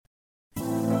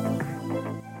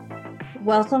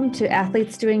Welcome to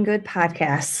Athletes Doing Good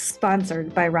podcast,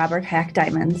 sponsored by Robert Hack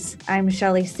Diamonds. I'm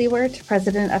Shelley Seward,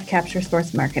 president of Capture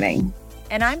Sports Marketing.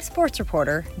 And I'm sports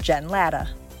reporter Jen Latta.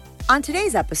 On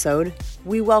today's episode,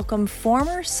 we welcome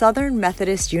former Southern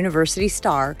Methodist University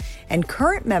star and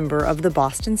current member of the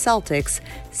Boston Celtics,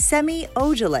 Semi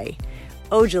Ojeleye.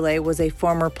 Ojeleye was a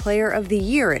former Player of the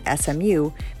Year at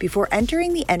SMU before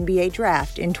entering the NBA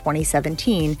draft in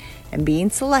 2017 and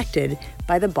being selected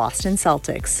by the Boston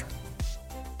Celtics.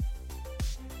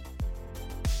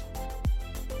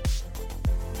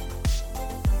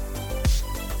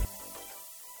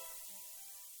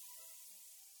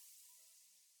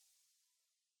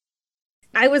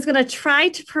 I was going to try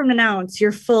to pronounce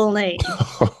your full name.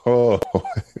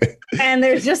 And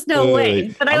there's just no way.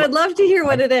 But I would love to hear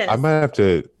what it is. I might have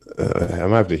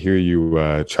to hear you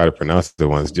try to pronounce the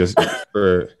ones just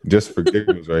for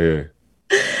giggles right here.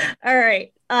 All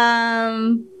right.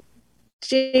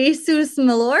 Jesus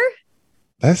Milor?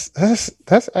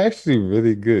 That's actually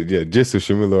really good. Yeah, Jesus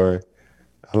Milor.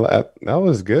 That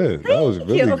was good. That was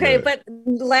really good. Okay, but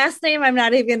last name, I'm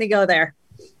not even going to go there.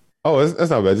 Oh, that's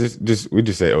not bad. We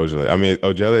just say Ojeleye. I mean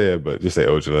Ojeleye, but just say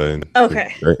Ojeleye.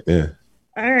 Okay. Right? Yeah.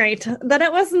 All right. Then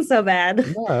it wasn't so bad.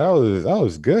 No, that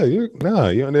was good. You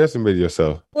underestimated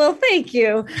yourself. Well, thank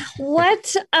you.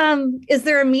 What is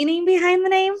there a meaning behind the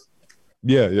name?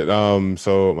 Yeah.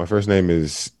 So my first name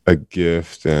is a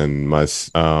gift, and my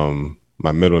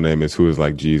middle name is who is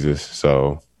like Jesus.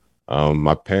 So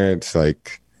my parents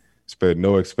spared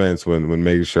no expense when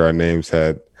making sure our names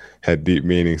had deep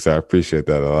meaning, so I appreciate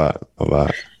that a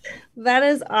lot. That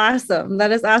is awesome.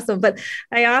 But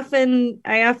I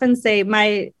often say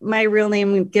my real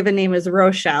name, given name, is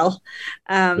Rochelle,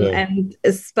 and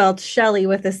is spelled Shelley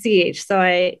with a CH. So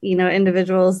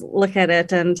individuals look at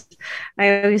it, and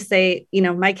I always say,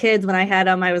 my kids, when I had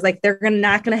them, I was like, they're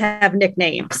not going to have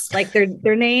nicknames. Like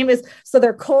their name is, so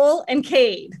they're Cole and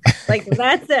Cade. Like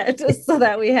that's it, so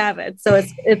that we have it. So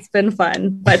it's been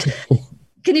fun, but.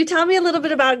 Can you tell me a little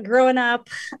bit about growing up,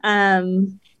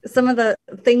 some of the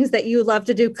things that you love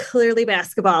to do? Clearly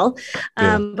basketball,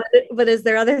 but is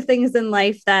there other things in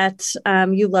life that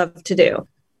you love to do?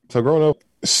 So growing up,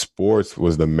 sports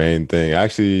was the main thing. I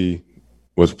actually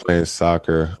was playing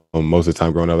soccer most of the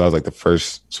time growing up. That was like the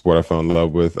first sport I fell in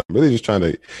love with. I'm really just trying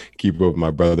to keep up with my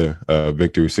brother,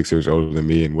 Victor, who's 6 years older than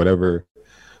me, and whatever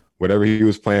he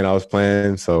was playing, I was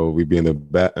playing. So we'd be in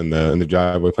the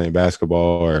driveway playing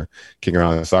basketball or kicking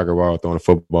around a soccer ball, throwing a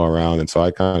football around. And so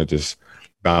I kind of just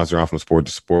bounced around from sport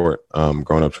to sport,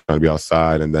 growing up trying to be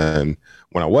outside. And then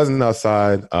when I wasn't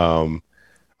outside, I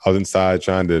was inside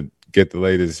trying to get the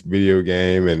latest video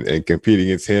game and compete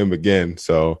against him again.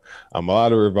 So a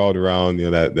lot of it revolved around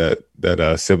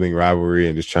that sibling rivalry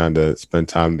and just trying to spend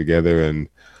time together. And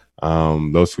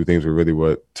those two things were really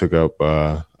what took up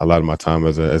a lot of my time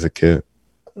as a kid.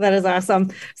 That is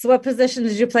awesome. So what position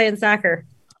did you play in soccer?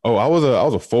 Oh, I was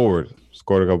a forward,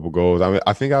 scored a couple goals. I mean,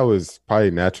 I think I was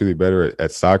probably naturally better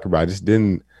at soccer, but I just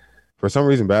didn't, for some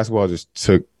reason, basketball just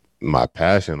took my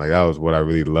passion. Like that was what I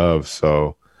really loved.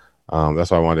 So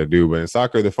that's what I wanted to do. But in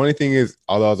soccer, the funny thing is,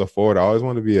 although I was a forward, I always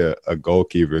wanted to be a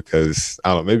goalkeeper because, I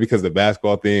don't know, maybe because of the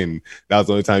basketball thing, that was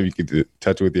the only time you could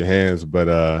touch it with your hands.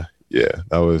 But yeah,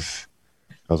 that was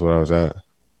what I was at.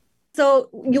 So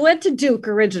you went to Duke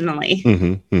originally.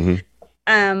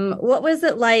 What was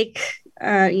it like,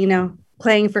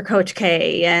 playing for Coach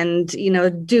K and,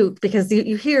 Duke? Because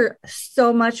you hear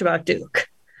so much about Duke.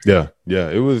 Yeah.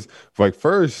 It was like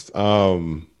first,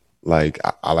 I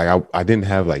didn't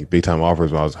have big time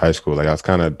offers when I was in high school. Like I was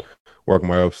kind of working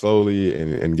my way up slowly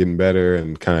and getting better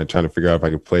and kind of trying to figure out if I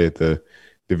could play at the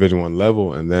Division I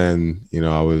level. And then, I think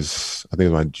it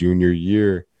was my junior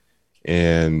year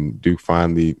and Duke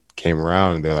finally came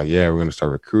around and they're like, yeah, we're going to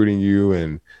start recruiting you.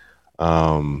 And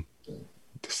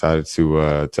decided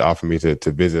to offer me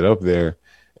to visit up there.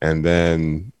 And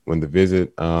then when the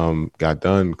visit got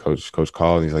done, coach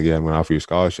called and he's like, yeah, I'm going to offer you a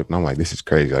scholarship. And I'm like, this is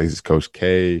crazy. Like, this is Coach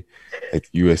K,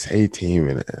 USA team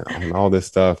and all this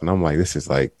stuff. And I'm like, this is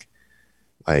like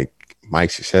Mike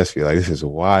Krzyzewski. Like, this is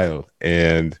wild.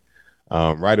 And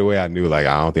right away, I knew I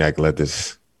don't think I could let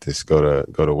this go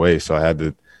to waste. So I had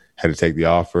to take the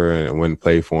offer and went and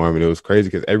play for him. And it was crazy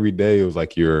because every day it was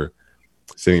like you're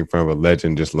sitting in front of a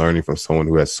legend, just learning from someone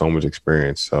who has so much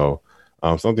experience. So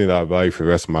something that I value for the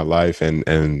rest of my life. And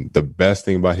the best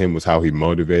thing about him was how he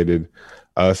motivated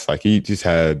us. Like he just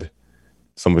had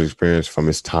so much experience from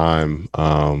his time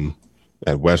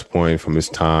at West Point, from his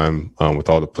time with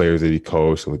all the players that he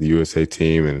coached and with the USA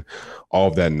team and all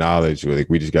of that knowledge.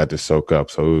 We just got to soak up.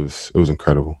 So it was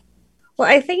incredible. Well,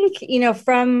 I think,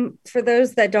 for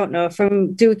those that don't know,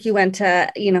 from Duke, you went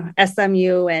to,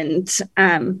 SMU, and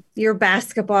your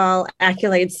basketball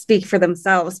accolades speak for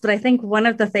themselves. But I think one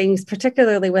of the things,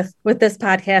 particularly with this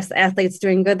podcast, Athletes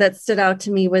Doing Good, that stood out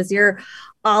to me was your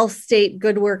all-state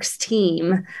Good Works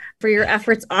team for your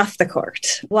efforts off the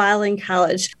court while in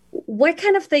college. What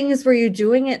kind of things were you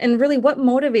doing, and really what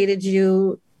motivated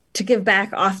you to give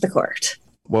back off the court?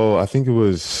 Well, I think it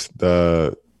was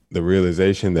the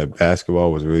realization that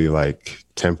basketball was really like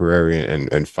temporary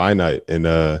and finite in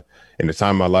the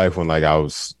time of my life when like I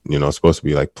was, supposed to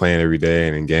be like playing every day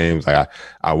and in games, like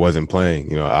I wasn't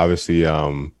playing, obviously,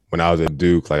 when I was at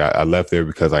Duke, like I left there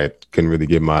because I couldn't really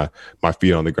get my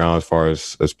feet on the ground as far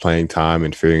as playing time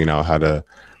and figuring out how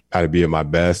to be at my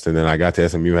best. And then I got to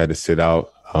SMU, had to sit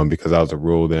out because I was a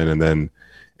rule then, and then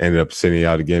ended up sitting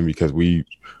out again because we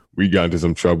got into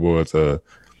some trouble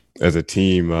as a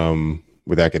team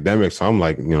with academics. So I'm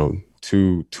like,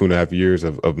 2.5 years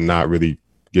of not really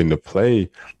getting to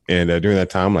play. And during that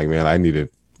time, I'm like, man, I need to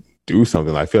do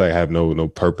something. I feel like I have no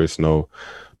purpose, no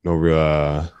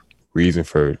real reason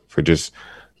for just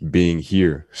being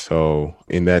here. So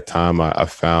in that time, I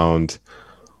found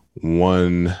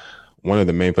one of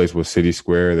the main places was City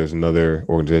Square. There's another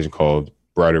organization called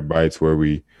Brighter Bites where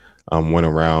we went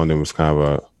around and was kind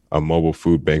of a mobile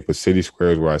food bank. But City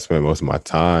Square is where I spent most of my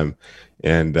time.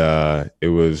 And it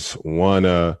was one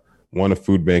a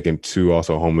food bank and two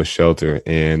also a homeless shelter.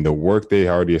 And the work they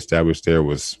already established there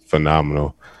was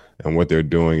phenomenal. And what they're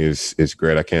doing is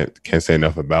great. I can't say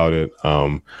enough about it.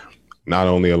 Not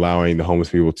only allowing the homeless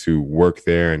people to work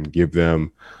there and give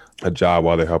them a job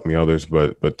while they're helping others,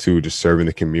 but two, just serving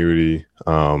the community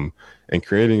and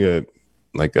creating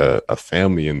a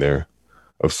family in there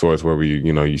of sorts where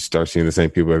you start seeing the same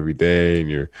people every day and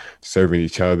you're serving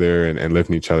each other and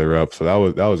lifting each other up.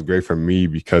 So that was great for me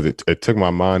because it took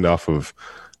my mind off of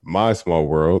my small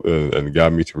world and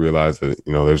got me to realize that,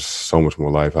 there's so much more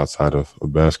life outside of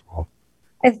basketball.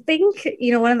 I think,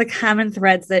 one of the common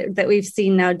threads that we've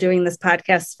seen now doing this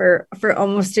podcast for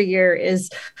almost a year is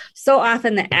so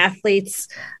often the athletes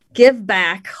give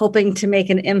back hoping to make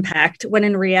an impact when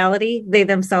in reality, they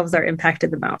themselves are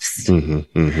impacted the most.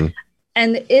 Mm-hmm, mm-hmm.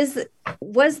 And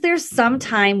was there some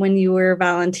time when you were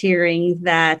volunteering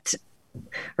that,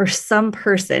 or some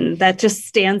person that just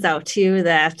stands out to you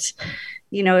that,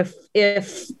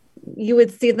 if you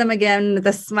would see them again,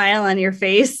 the smile on your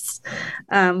face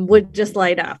would just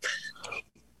light up?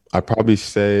 I'd probably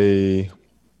say,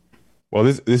 well,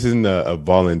 this isn't a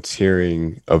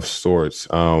volunteering of sorts.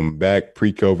 Back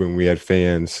pre-COVID, when we had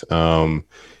fans,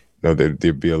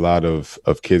 there'd be a lot of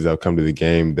kids that would come to the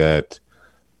game that,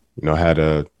 had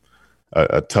a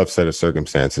tough set of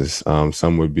circumstances.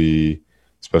 Some would be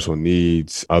special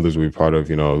needs. Others would be part of,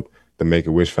 the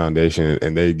Make-A-Wish Foundation,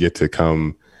 and they get to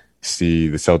come see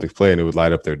the Celtics play, and it would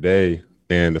light up their day.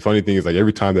 And the funny thing is, like,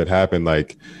 every time that happened,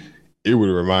 like, it would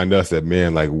remind us that,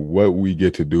 man, like, what we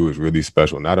get to do is really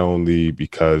special, not only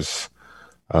because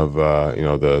of,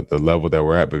 the level that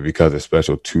we're at, but because it's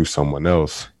special to someone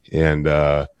else. And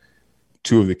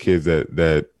two of the kids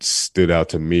that stood out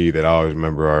to me that I always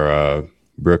remember are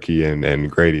Brookie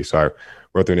and Grady. So I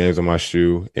wrote their names on my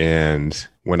shoe. And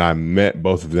when I met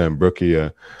both of them, Brookie,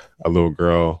 a little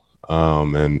girl,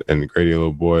 and Grady, a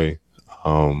little boy,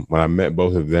 when I met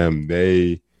both of them,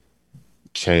 they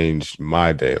changed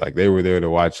my day. Like, they were there to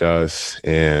watch us,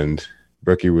 and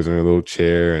Brookie was in a little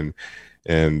chair, and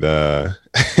as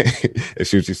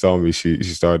soon as she saw me, she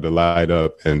started to light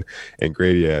up, and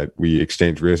Grady we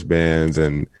exchanged wristbands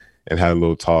and had a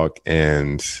little talk.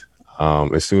 And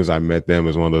as soon as I met them, it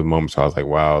was one of those moments where I was like,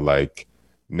 wow, like,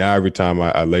 now every time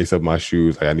I lace up my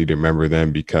shoes, like, I need to remember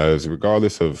them, because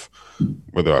regardless of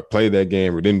whether I played that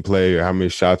game or didn't play, or how many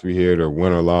shots we hit or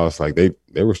win or lost, like, they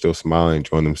were still smiling,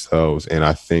 enjoying themselves. And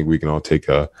I think we can all take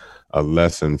a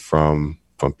lesson from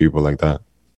people like that.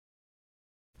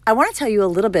 I want to tell you a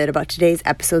little bit about today's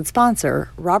episode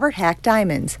sponsor, Robert Hack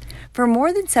Diamonds. For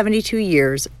more than 72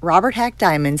 years, Robert Hack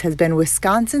Diamonds has been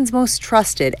Wisconsin's most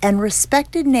trusted and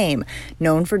respected name,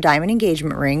 known for diamond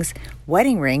engagement rings,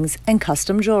 wedding rings, and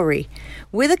custom jewelry.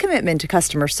 With a commitment to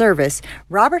customer service,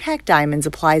 Robert Hack Diamonds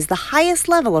applies the highest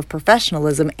level of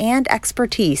professionalism and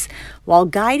expertise while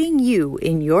guiding you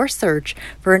in your search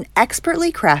for an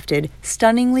expertly crafted,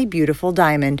 stunningly beautiful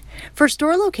diamond. For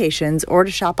store locations or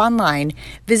to shop online,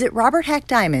 visit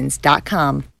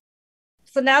roberthackdiamonds.com.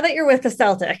 So now that you're with the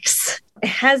Celtics,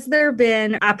 has there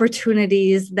been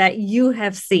opportunities that you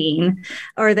have seen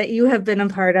or that you have been a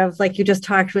part of, like you just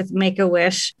talked with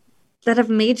Make-A-Wish, that have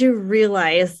made you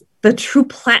realize the true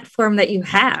platform that you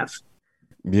have?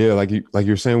 Yeah, like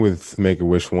you're saying with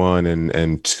Make-A-Wish one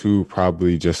and two,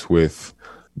 probably just with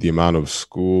the amount of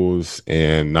schools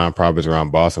and nonprofits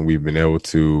around Boston we've been able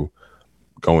to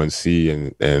go and see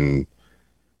and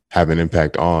have an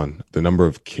impact on the number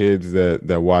of kids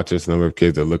that watch us, the number of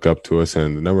kids that look up to us,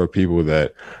 and the number of people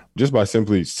that just by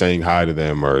simply saying hi to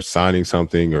them or signing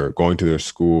something or going to their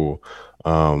school,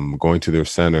 going to their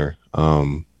center,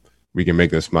 we can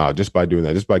make them smile just by doing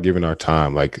that, just by giving our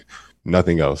time, like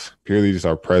nothing else. Purely just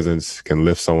our presence can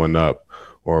lift someone up,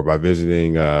 or by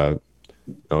visiting, the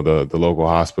local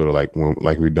hospital,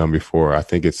 like we've done before. I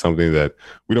think it's something that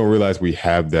we don't realize we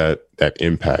have that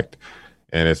impact,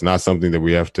 and it's not something that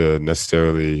we have to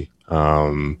necessarily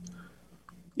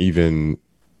even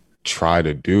try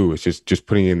to do. It's just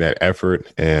putting in that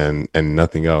effort and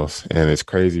nothing else. And it's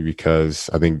crazy because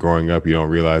I think growing up, you don't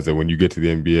realize that when you get to the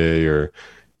NBA or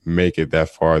make it that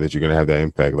far, that you're gonna have that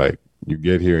impact. Like you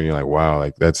get here and you're like, wow,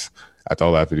 like that's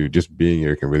all I have to do. Just being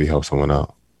here can really help someone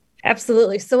out.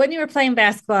 Absolutely. So when you were playing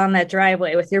basketball on that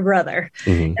driveway with your brother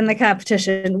in the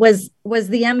competition, was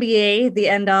the NBA the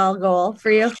end all goal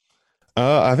for you?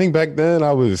 I think back then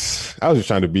I was just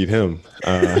trying to beat him.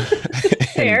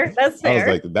 Fair. That's fair. I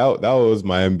was like, that was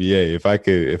my NBA.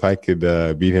 If I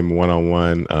could beat him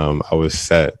one-on-one, I was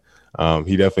set.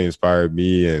 He definitely inspired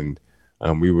me, and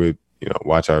we would,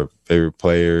 watch our favorite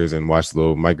players and watch the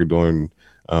little Michael Jordan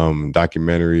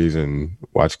documentaries and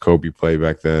watch Kobe play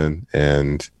back then.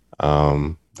 And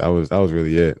that was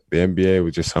really it. The NBA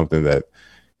was just something that,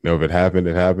 if it happened,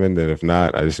 it happened. And if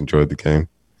not, I just enjoyed the game.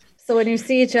 So when you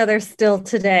see each other still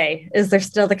today, is there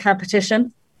still the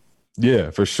competition? Yeah,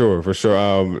 for sure.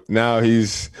 Now he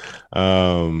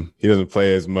doesn't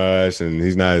play as much, and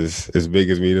he's not as big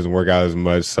as me. He doesn't work out as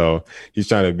much, so he's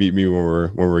trying to beat me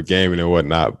when we're gaming and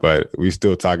whatnot. But we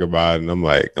still talk about it, and I'm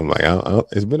like,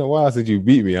 it's been a while since you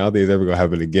beat me. I don't think it's ever gonna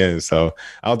happen again. So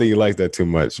I don't think he likes that too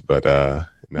much. But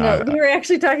no, we were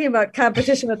actually talking about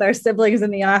competition with our siblings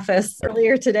in the office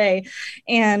earlier today.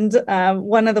 And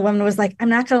one of the women was like, I'm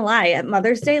not going to lie, at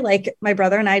Mother's Day, like my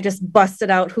brother and I just busted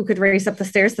out who could race up the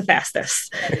stairs the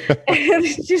fastest. And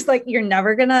she's like, you're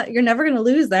never gonna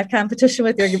lose that competition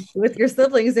with your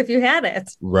siblings if you had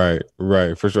it. Right.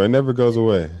 For sure. It never goes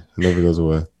away.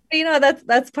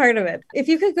 That's part of it. If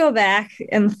you could go back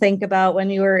and think about when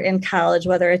you were in college,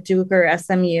 whether at Duke or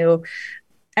SMU,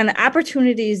 and the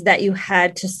opportunities that you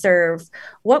had to serve,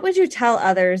 what would you tell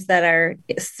others that are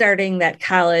starting that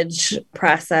college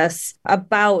process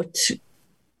about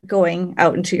going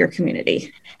out into your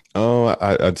community? Oh,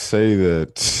 I'd say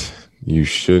that you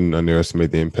shouldn't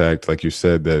underestimate the impact, like you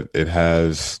said, that it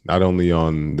has not only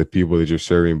on the people that you're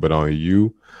serving, but on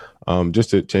you.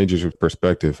 Just it changes your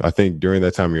perspective. I think during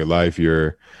that time of your life,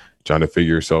 you're trying to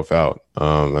figure yourself out.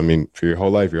 For your whole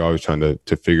life, you're always trying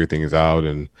to figure things out,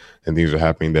 and things are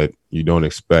happening that you don't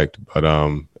expect. But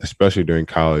especially during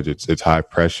college, it's high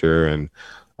pressure, and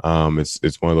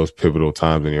it's one of those pivotal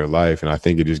times in your life. And I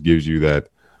think it just gives you that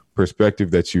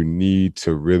perspective that you need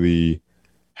to really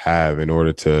have in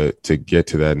order to get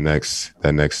to that next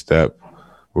step.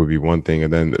 Would be one thing,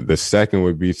 and then the second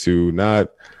would be to not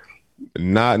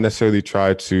necessarily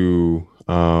try to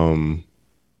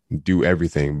do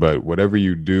everything, but whatever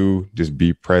you do, just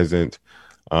be present,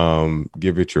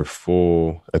 give it your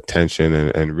full attention,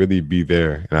 and really be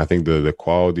there. And I think the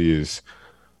quality is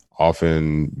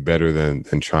often better than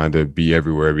trying to be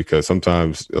everywhere, because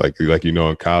sometimes like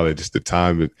in college, the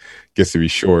time it gets to be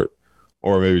short,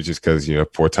 or maybe it's just because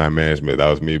poor time management. That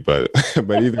was me, but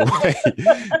either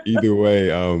way,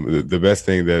 the best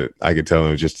thing that I could tell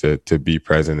them is just to be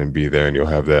present and be there, and you'll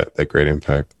have that great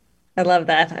impact. I love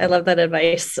that. I love that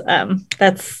advice.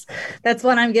 That's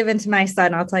one I'm giving to my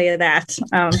son. I'll tell you that,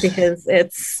 because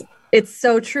it's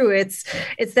so true. It's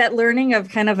that learning of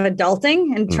kind of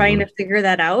adulting and trying to figure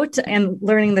that out, and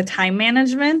learning the time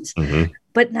management,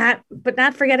 but not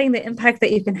forgetting the impact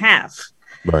that you can have.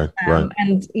 Right.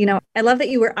 And I love that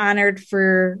you were honored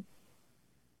for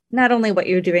not only what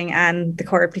you're doing on the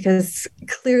court, because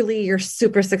clearly you're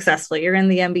super successful. You're in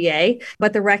the NBA,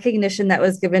 but the recognition that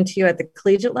was given to you at the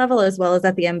collegiate level as well as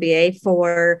at the NBA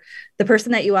for the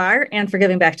person that you are and for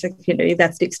giving back to the community,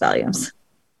 that speaks volumes.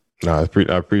 No, I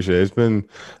appreciate it. It's been,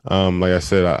 like I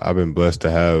said, I've been blessed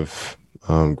to have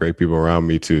great people around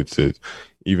me to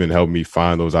even help me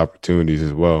find those opportunities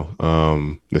as well.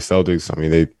 The Celtics,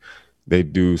 they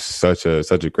do such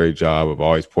a great job of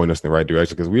always pointing us in the right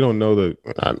direction, because we don't know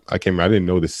I didn't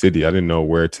know the city. I didn't know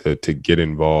where to get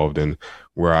involved and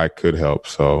where I could help.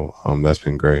 So that's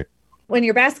been great. When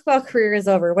your basketball career is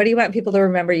over, what do you want people to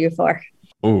remember you for?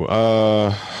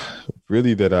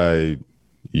 Really that I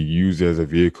use it as a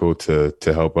vehicle to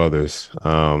help others.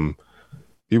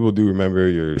 people do remember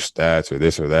your stats or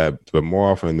this or that, but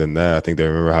more often than that, I think they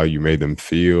remember how you made them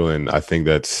feel. And I think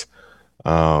that's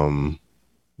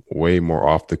way more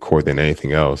off the court than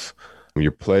anything else.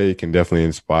 Your play can definitely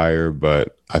inspire,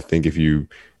 but I think if you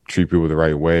treat people the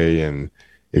right way and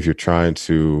if you're trying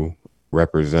to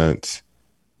represent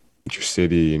your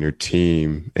city and your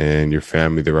team and your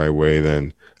family the right way,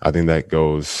 then I think that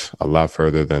goes a lot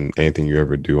further than anything you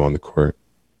ever do on the court.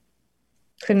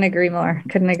 Couldn't agree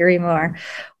more.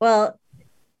 Well,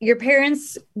 your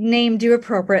parents named you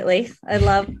appropriately. I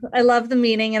love the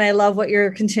meaning, and I love what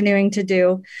you're continuing to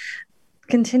do.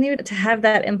 Continue to have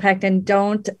that impact, and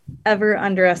don't ever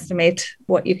underestimate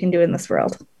what you can do in this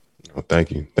world. Well,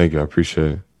 thank you. I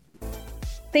appreciate it.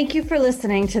 Thank you for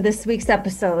listening to this week's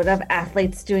episode of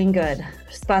Athletes Doing Good,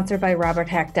 sponsored by Robert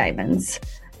Hack Diamonds.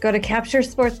 Go to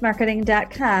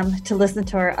capturesportsmarketing.com to listen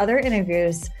to our other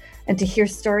interviews and to hear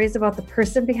stories about the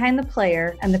person behind the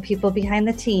player and the people behind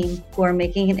the team who are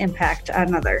making an impact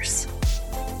on others.